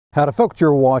Howdy folks,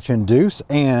 you're watching Deuce,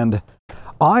 and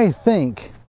I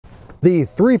think the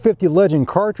 350 Legend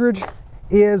cartridge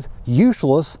is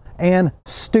useless and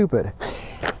stupid.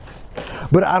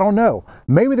 But I don't know.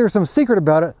 Maybe there's some secret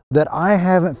about it that I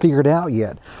haven't figured out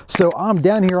yet. So I'm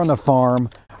down here on the farm.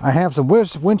 I have some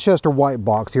Winchester white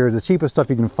box here, the cheapest stuff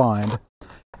you can find.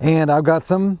 And I've got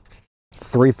some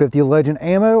 350 Legend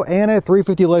ammo and a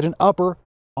 350 Legend upper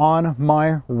on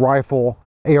my rifle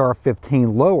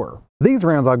AR-15 lower. These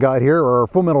rounds I've got here are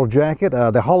Full Metal Jacket.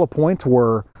 The hollow points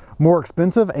were more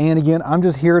expensive, and again, I'm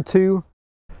just here to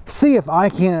see if I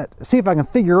can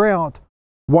figure out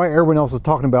why everyone else is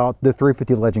talking about the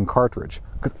 350 Legend cartridge,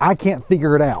 because I can't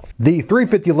figure it out. The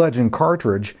 350 Legend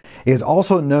cartridge is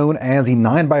also known as a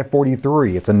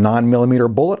 9x43. It's a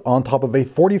 9mm bullet on top of a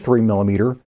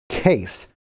 43mm case,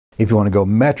 if you want to go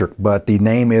metric, but the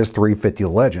name is 350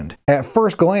 Legend. At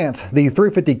first glance, the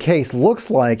 350 case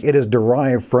looks like it is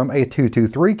derived from a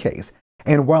 223 case.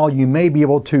 And while you may be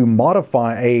able to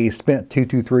modify a spent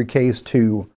 223 case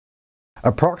to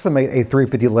approximate a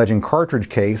 350 Legend cartridge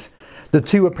case, the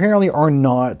two apparently are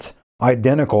not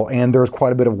identical, and there's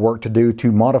quite a bit of work to do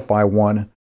to modify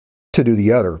one to do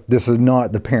the other. This is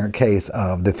not the parent case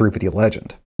of the 350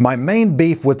 Legend. My main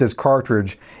beef with this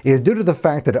cartridge is due to the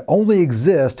fact that it only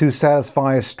exists to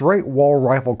satisfy straight wall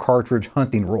rifle cartridge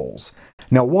hunting rules.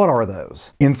 Now, what are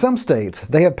those? In some states,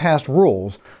 they have passed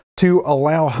rules to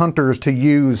allow hunters to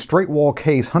use straight wall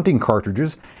case hunting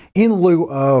cartridges in lieu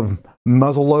of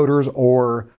muzzle loaders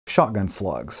or shotgun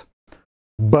slugs.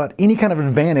 But any kind of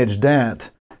advantage that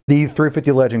the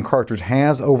 350 Legend cartridge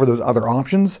has over those other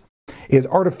options is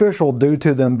artificial due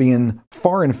to them being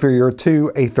far inferior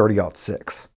to a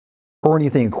 30-06 or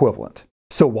anything equivalent.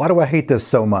 So why do I hate this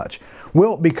so much?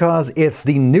 Well, because it's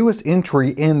the newest entry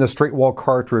in the straight wall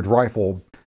cartridge rifle,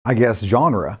 I guess,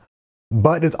 genre,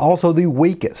 but it's also the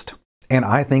weakest, and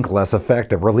I think less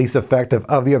effective, or least effective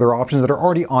of the other options that are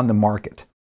already on the market.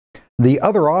 The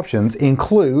other options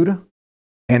include,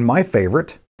 and my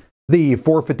favorite, the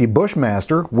 450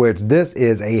 Bushmaster, which this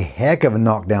is a heck of a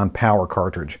knockdown power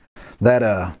cartridge.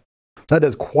 That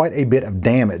does quite a bit of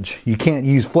damage. You can't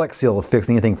use Flex Seal to fix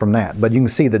anything from that, but you can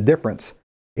see the difference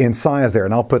in size there,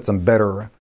 and I'll put some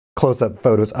better close-up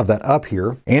photos of that up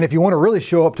here. And if you want to really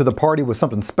show up to the party with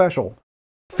something special,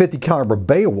 50 caliber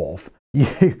Beowulf,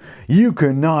 you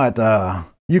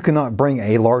cannot bring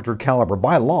a larger caliber,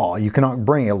 by law. You cannot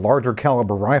bring a larger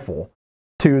caliber rifle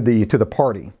to the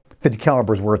party. 50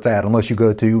 caliber is where it's at, unless you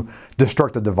go to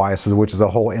destructive devices, which is a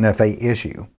whole NFA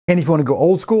issue. And if you want to go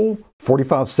old school,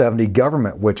 4570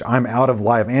 government, which I'm out of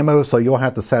live ammo, so you'll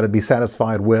have to be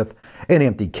satisfied with an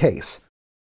empty case.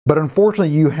 But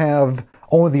unfortunately, you have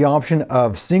only the option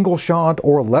of single shot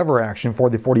or lever action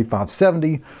for the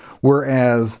 4570,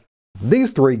 whereas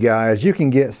these three guys, you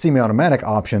can get semi-automatic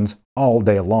options all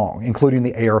day long, including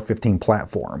the AR-15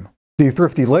 platform. The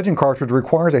 350 Legend cartridge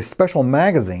requires a special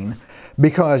magazine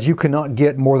because you cannot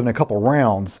get more than a couple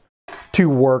rounds to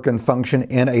work and function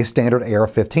in a standard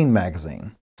AR-15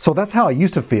 magazine. So that's how I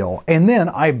used to feel. And then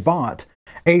I bought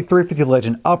a 350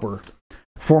 Legend upper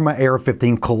for my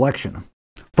AR-15 collection.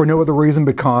 For no other reason,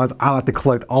 because I like to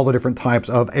collect all the different types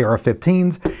of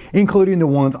AR-15s, including the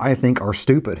ones I think are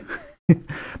stupid.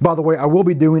 By the way, I will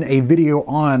be doing a video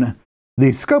on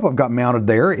the scope I've got mounted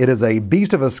there. It is a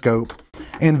beast of a scope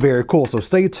and very cool. So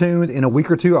stay tuned. In a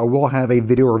week or two, I will have a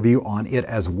video review on it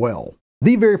as well.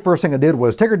 The very first thing I did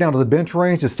was take her down to the bench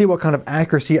range to see what kind of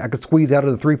accuracy I could squeeze out of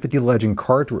the 350 Legend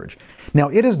cartridge. Now,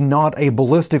 it is not a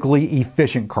ballistically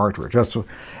efficient cartridge. That's,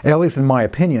 at least in my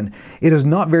opinion, it is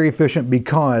not very efficient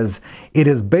because it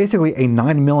is basically a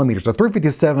 9mm. So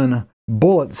 357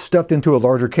 bullet stuffed into a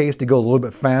larger case to go a little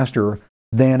bit faster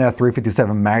than a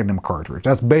 357 Magnum cartridge.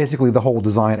 That's basically the whole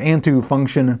design, and to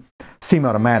function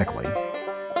semi-automatically.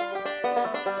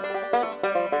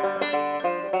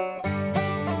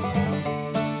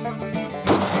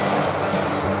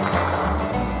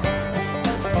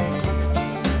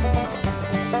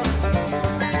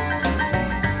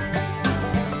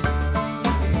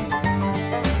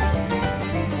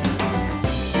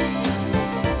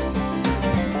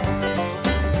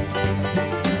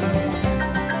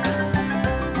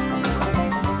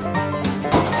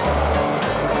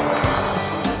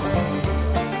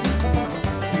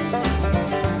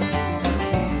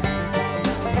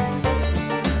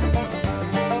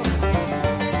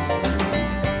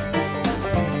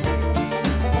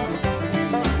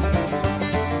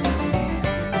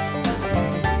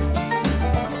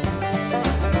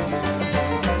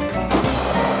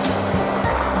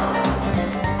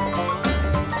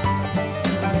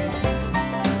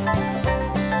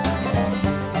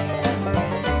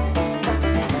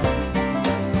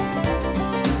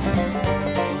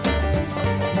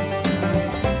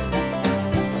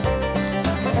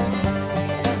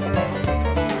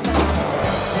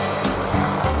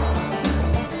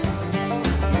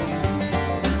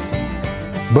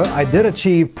 But I did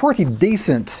achieve pretty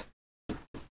decent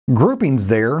groupings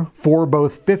there for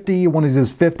both 50, one of these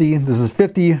is 50, this is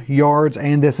 50 yards,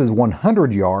 and this is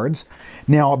 100 yards.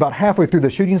 Now, about halfway through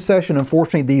the shooting session,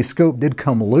 unfortunately, the scope did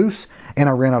come loose, and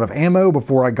I ran out of ammo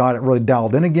before I got it really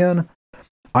dialed in again.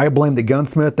 I blame the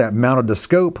gunsmith that mounted the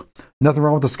scope. Nothing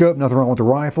wrong with the scope, nothing wrong with the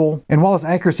rifle. And while its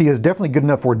accuracy is definitely good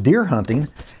enough for deer hunting,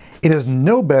 it is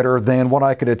no better than what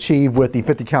I could achieve with the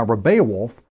 50 caliber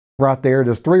Beowulf. Right there,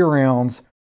 just 3 rounds,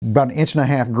 about 1.5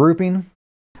 inch grouping.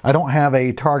 I don't have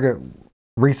a target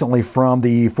recently from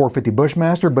the 450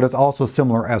 Bushmaster, but it's also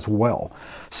similar as well.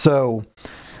 So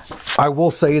I will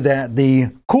say that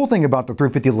the cool thing about the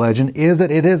 350 Legend is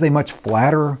that it is a much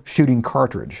flatter shooting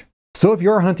cartridge. So if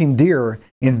you're hunting deer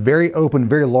in very open,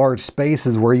 very large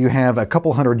spaces where you have a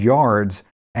couple hundred yards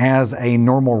as a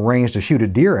normal range to shoot a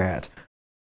deer at,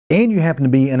 and you happen to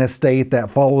be in a state that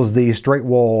follows the straight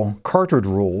wall cartridge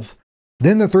rules,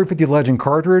 then the 350 Legend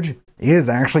cartridge is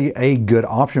actually a good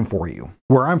option for you.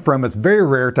 Where I'm from, it's very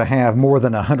rare to have more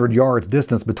than 100 yards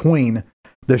distance between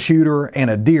the shooter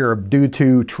and a deer due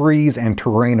to trees and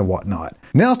terrain and whatnot.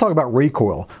 Now let's talk about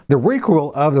recoil. The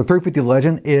recoil of the 350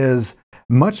 Legend is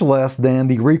much less than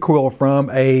the recoil from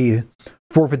a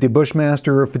 450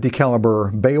 Bushmaster, 50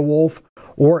 caliber Beowulf,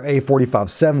 or a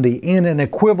 45-70 in an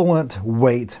equivalent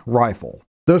weight rifle.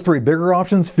 Those 3 bigger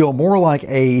options feel more like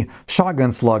a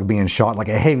shotgun slug being shot, like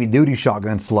a heavy-duty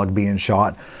shotgun slug being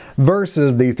shot,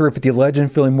 versus the 350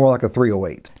 Legend feeling more like a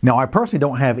 308. Now, I personally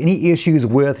don't have any issues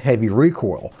with heavy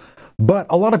recoil, but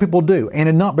a lot of people do,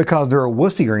 and not because they're a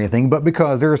wussy or anything, but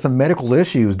because there are some medical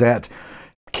issues that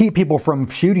keep people from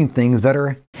shooting things that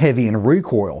are heavy in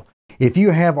recoil. If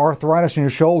you have arthritis in your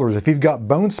shoulders, if you've got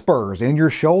bone spurs in your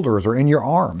shoulders or in your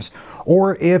arms,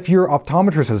 or if your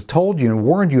optometrist has told you and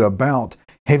warned you about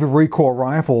heavy recoil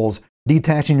rifles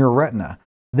detaching your retina,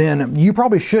 then you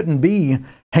probably shouldn't be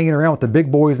hanging around with the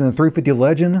big boys. And the 350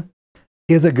 Legend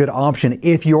is a good option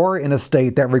if you're in a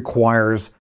state that requires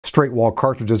straight wall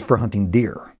cartridges for hunting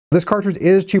deer. This cartridge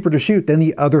is cheaper to shoot than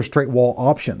the other straight wall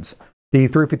options. The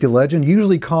 350 Legend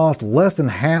usually costs less than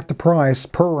half the price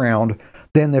per round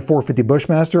than the 450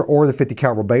 Bushmaster or the 50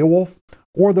 caliber Beowulf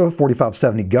or the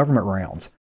 45-70 government rounds.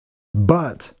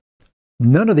 But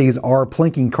none of these are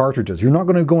plinking cartridges. You're not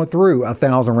going to go through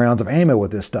 1,000 rounds of ammo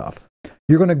with this stuff.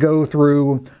 You're going to go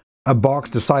through a box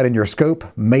to sight in your scope,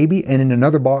 maybe, and in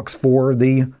another box for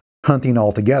the hunting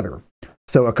altogether.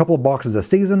 So a couple of boxes a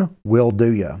season will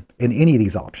do you in any of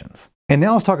these options. And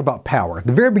now let's talk about power. At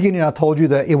the very beginning, I told you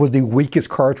that it was the weakest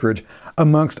cartridge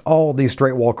amongst all these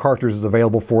straight wall cartridges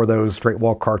available for those straight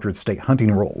wall cartridge state hunting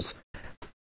rules.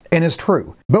 And it's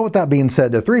true. But with that being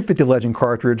said, the 350 Legend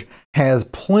cartridge has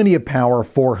plenty of power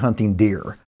for hunting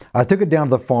deer. I took it down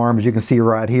to the farm, as you can see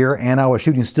right here, and I was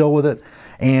shooting still with it,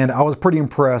 and I was pretty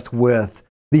impressed with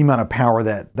the amount of power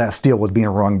that steel was being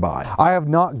rung by. I have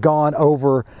not gone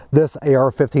over this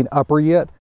AR-15 upper yet.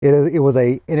 It was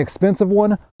an inexpensive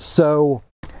one, so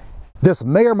this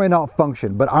may or may not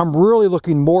function, but I'm really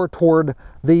looking more toward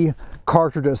the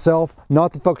cartridge itself,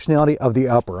 not the functionality of the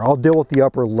upper. I'll deal with the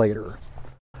upper later.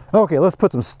 Okay, let's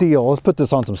put some steel. Let's put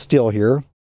this on some steel here.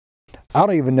 I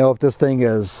don't even know if this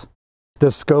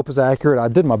scope is accurate. I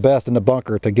did my best in the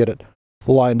bunker to get it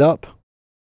lined up.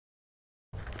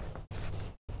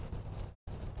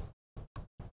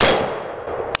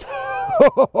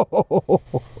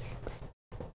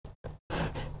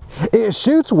 It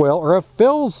shoots well, or it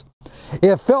felt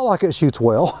like it shoots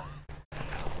well.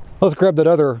 Let's grab that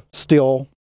other steel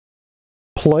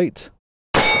plate.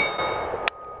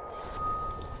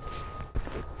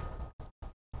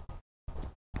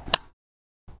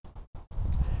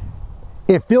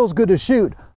 It feels good to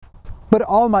shoot, but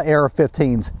all my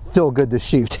AR-15s feel good to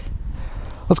shoot.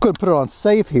 Let's go ahead and put it on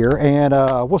safe here, and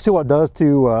we'll see what it does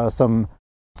to some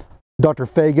Dr.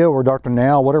 Fago or Dr.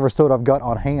 Now, whatever soda I've got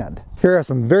on hand. Here are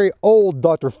some very old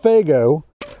Dr. Fago.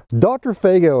 Dr.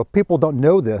 Fago, people don't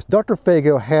know this, Dr.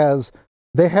 Fago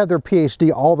they had their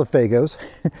PhD, all the Fagos,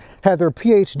 had their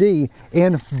PhD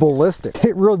in ballistics.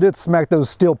 It really did smack those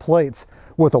steel plates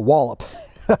with a wallop.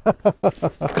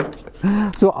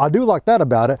 So I do like that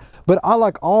about it, but I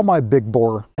like all my big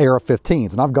bore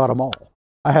AR-15s, and I've got them all.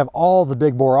 I have all the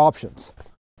big bore options.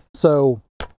 So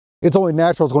it's only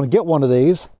natural I was going to get one of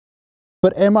these,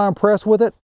 but am I impressed with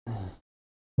it?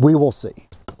 We will see.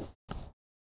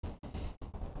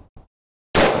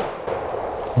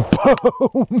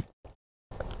 Boom!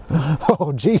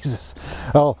 Oh, Jesus.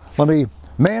 Oh, let me,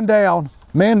 man down,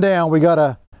 we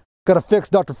gotta fix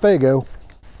Dr. Fago.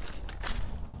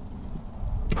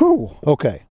 Whew,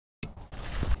 okay.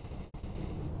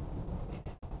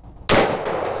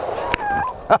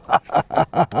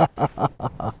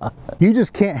 You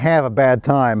just can't have a bad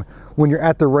time when you're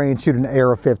at the range shooting an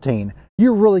AR-15.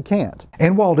 You really can't.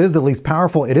 And while it is the least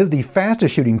powerful, it is the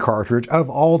fastest shooting cartridge of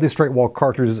all the straight wall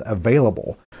cartridges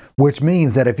available, which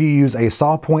means that if you use a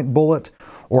saw point bullet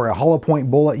or a hollow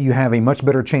point bullet, you have a much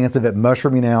better chance of it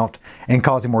mushrooming out and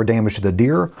causing more damage to the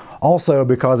deer. Also,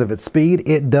 because of its speed,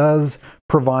 it does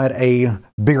provide a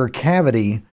bigger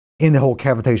cavity in the whole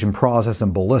cavitation process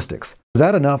in ballistics. Is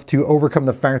that enough to overcome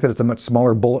the fact that it's a much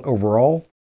smaller bullet overall?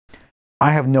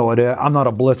 I have no idea. I'm not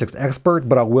a ballistics expert,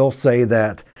 but I will say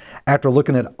that after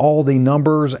looking at all the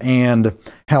numbers and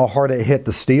how hard it hit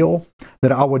the steel,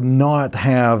 that I would not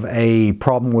have a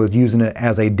problem with using it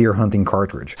as a deer hunting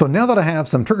cartridge. So now that I have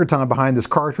some trigger time behind this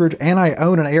cartridge and I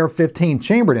own an AR-15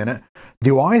 chambered in it,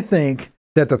 do I think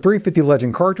that the 350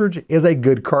 Legend cartridge is a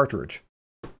good cartridge?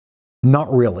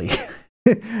 Not really.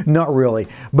 Not really,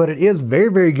 but it is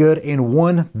very, very good in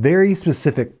one very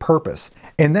specific purpose.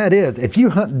 And that is, if you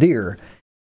hunt deer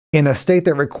in a state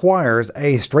that requires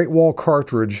a straight wall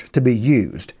cartridge to be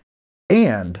used,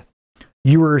 and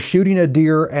you are shooting a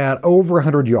deer at over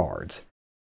 100 yards,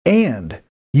 and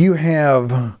you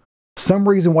have some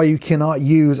reason why you cannot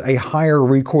use a higher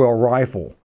recoil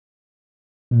rifle,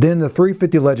 then the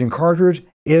 350 Legend cartridge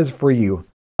is for you.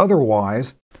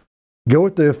 Otherwise, go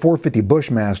with the 450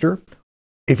 Bushmaster.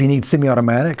 If you need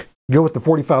semi-automatic, go with the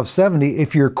 4570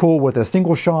 if you're cool with a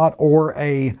single shot or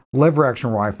a lever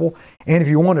action rifle. And if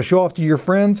you want to show off to your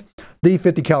friends, the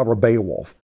 50 caliber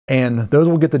Beowulf. And those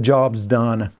will get the jobs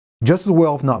done just as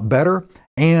well, if not better.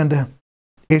 And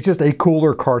it's just a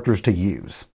cooler cartridge to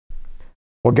use.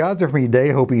 Well, guys, that's it for me today.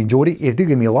 Hope you enjoyed it. If you do,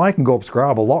 give me a like and go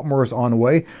subscribe. A lot more is on the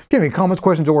way. If you have any comments,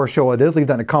 questions, or show ideas, leave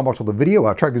that in the comment box of the video.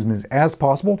 I'll try to do as many as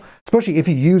possible, especially if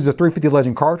you use the 350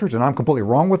 Legend cartridge and I'm completely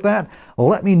wrong with that.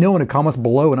 Let me know in the comments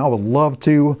below, and I would love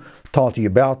to talk to you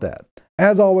about that.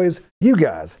 As always, you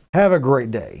guys have a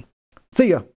great day. See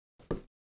ya.